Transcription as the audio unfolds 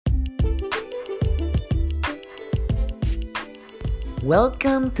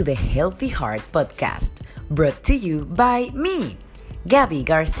Welcome to the Healthy Heart Podcast, brought to you by me, Gabby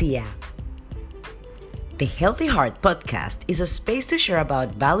Garcia. The Healthy Heart Podcast is a space to share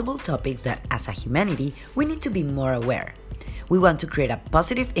about valuable topics that, as a humanity, we need to be more aware. We want to create a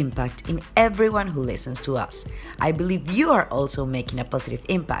positive impact in everyone who listens to us. I believe you are also making a positive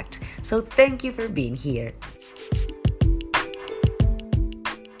impact, so thank you for being here.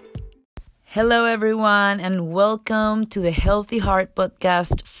 Hello everyone and welcome to the Healthy Heart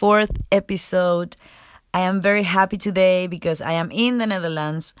Podcast 4th episode. I am very happy today because I am in the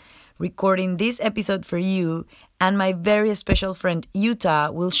Netherlands recording this episode for you, and my very special friend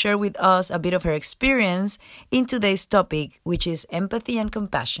Yuta will share with us a bit of her experience in today's topic, which is empathy and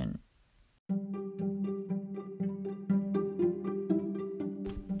compassion.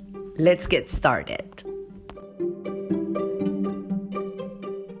 Let's get started.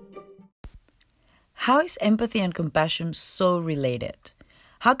 How is empathy and compassion so related?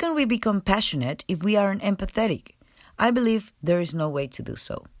 How can we be compassionate if we aren't empathetic? I believe there is no way to do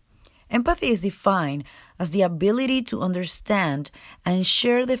so. Empathy is defined as the ability to understand and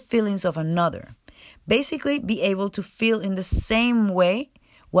share the feelings of another. Basically, be able to feel in the same way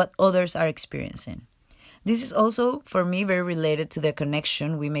what others are experiencing. This is also, for me, very related to the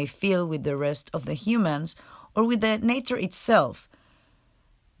connection we may feel with the rest of the humans or with the nature itself.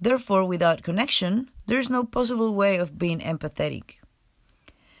 Therefore, without connection, there is no possible way of being empathetic.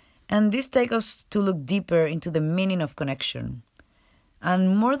 And this takes us to look deeper into the meaning of connection.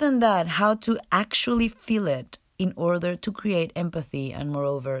 And more than that, how to actually feel it in order to create empathy and,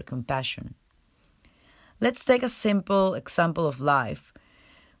 moreover, compassion. Let's take a simple example of life.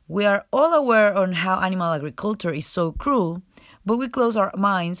 We are all aware on how animal agriculture is so cruel, but we close our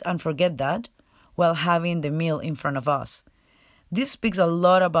minds and forget that while having the meal in front of us. This speaks a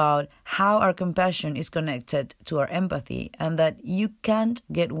lot about how our compassion is connected to our empathy and that you can't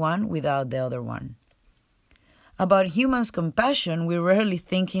get one without the other one. About humans' compassion, we rarely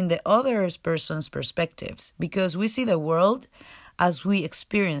think in the other person's perspectives because we see the world as we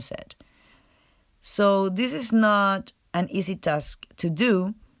experience it. So this is not an easy task to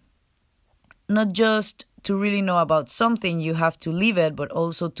do, not just to really know about something, you have to live it, but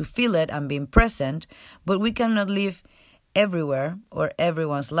also to feel it and being present, but we cannot live everywhere or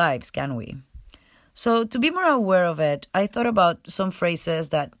everyone's lives, can we? So to be more aware of it, I thought about some phrases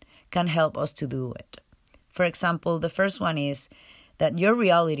that can help us to do it. For example, the first one is that your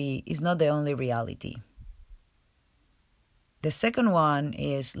reality is not the only reality. The second one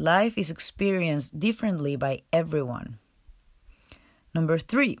is life is experienced differently by everyone. Number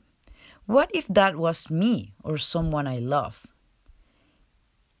 3, what if that was me or someone I love?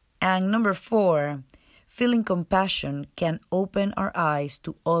 And number 4, feeling compassion can open our eyes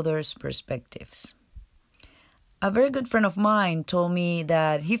to others' perspectives. A very good friend of mine told me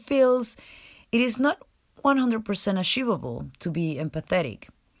that he feels it is not 100% achievable to be empathetic.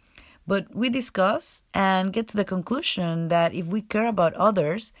 But we discuss and get to the conclusion that if we care about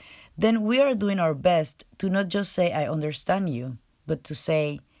others, then we are doing our best to not just say, I understand you, but to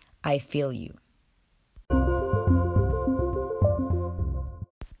say, I feel you.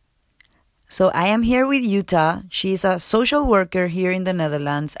 So I am here with Yuta. She is a social worker here in the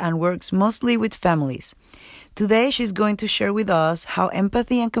Netherlands and works mostly with families. Today she's going to share with us how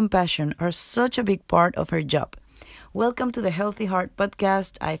empathy and compassion are such a big part of her job. Welcome to the Healthy Heart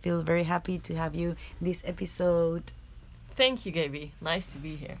Podcast. I feel very happy to have you this episode. Thank you, Gaby. Nice to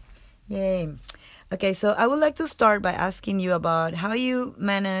be here. Yay. Okay, so I would like to start by asking you about how you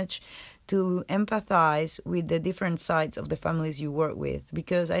manage to empathize with the different sides of the families you work with,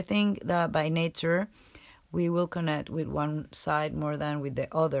 because I think that by nature we will connect with one side more than with the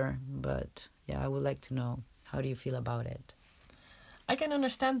other. But yeah, I would like to know, how do you feel about it? I can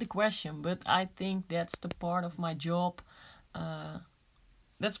understand the question, but I think that's the part of my job. I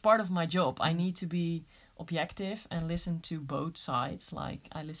need to be objective and listen to both sides. Like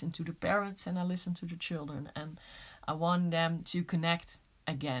I listen to the parents and I listen to the children, and I want them to connect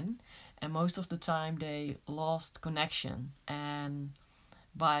again. And most of the time they lost connection. And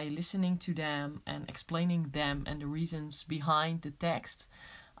by listening to them and explaining them and the reasons behind the text,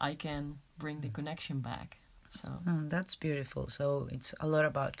 I can bring the connection back. So that's beautiful. So it's a lot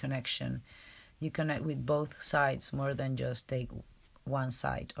about connection. You connect with both sides more than just take one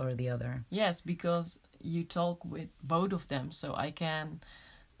side or the other. Yes, because you talk with both of them, so I can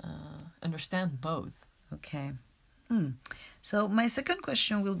understand both. Okay. So my second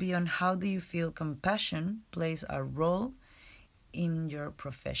question will be on how do you feel compassion plays a role in your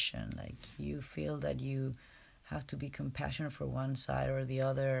profession? Like you feel that you have to be compassionate for one side or the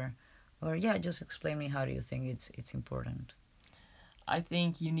other, or just explain me how do you think it's important? I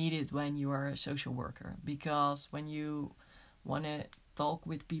think you need it when you are a social worker, because when you want to talk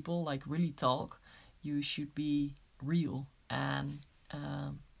with people, like really talk, you should be real, and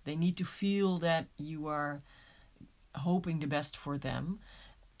they need to feel that you are hoping the best for them,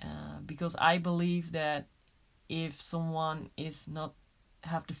 because I believe that if someone is not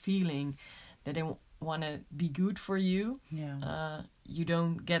have the feeling that they want to be good for you, you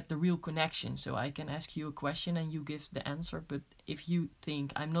don't get the real connection. So I can ask you a question and you give the answer, but if you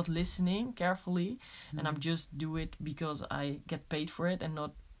think I'm not listening carefully and I'm just do it because I get paid for it and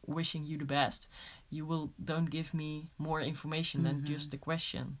not wishing you the best, you don't give me more information than just the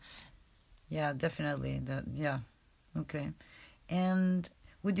question. Yeah, definitely. Okay. And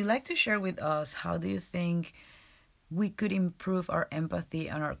would you like to share with us, how do you think we could improve our empathy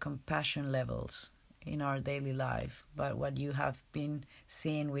and our compassion levels in our daily life, but what you have been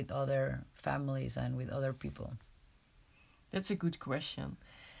seeing with other families and with other people? That's a good question.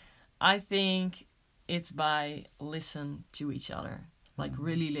 I think it's by listen to each other, like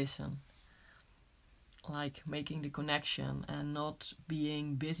really listen, like making the connection and not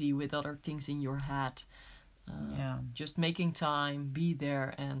being busy with other things in your head. Just making time, be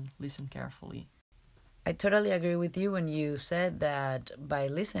there and listen carefully. I totally agree with you when you said that by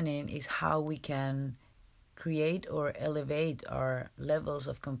listening is how we can create or elevate our levels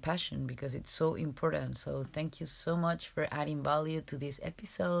of compassion, because it's so important. So thank you so much for adding value to this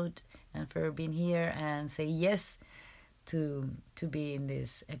episode and for being here and say yes to be in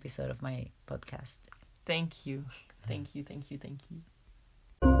this episode of my podcast. Thank you. Thank you.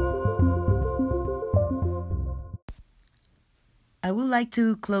 I would like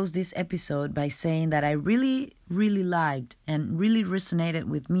to close this episode by saying that I really, really liked and really resonated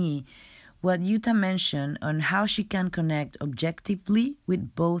with me what Yuta mentioned on how she can connect objectively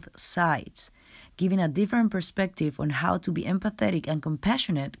with both sides, giving a different perspective on how to be empathetic and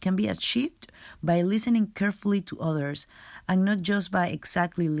compassionate can be achieved by listening carefully to others and not just by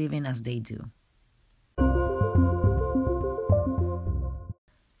exactly living as they do.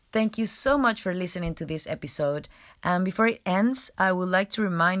 Thank you so much for listening to this episode. And before it ends, I would like to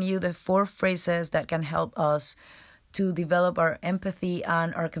remind you the 4 phrases that can help us to develop our empathy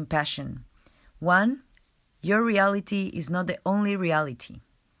and our compassion. 1, your reality is not the only reality.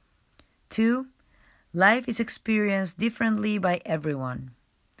 2, life is experienced differently by everyone.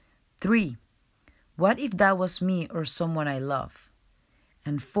 3, what if that was me or someone I love?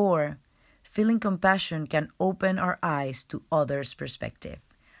 And 4, feeling compassion can open our eyes to others' perspective.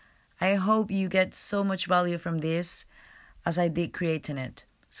 I hope you get so much value from this as I did creating it.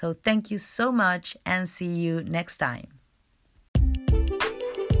 So thank you so much and see you next time.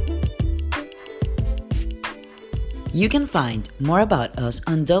 You can find more about us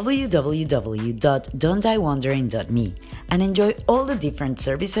on www.don'tdiewondering.me and enjoy all the different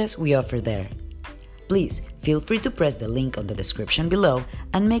services we offer there. Please feel free to press the link on the description below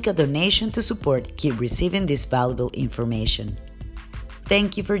and make a donation to support keep receiving this valuable information.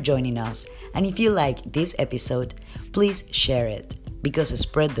 Thank you for joining us, and if you like this episode, please share it, because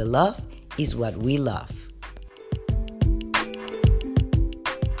spread the love is what we love.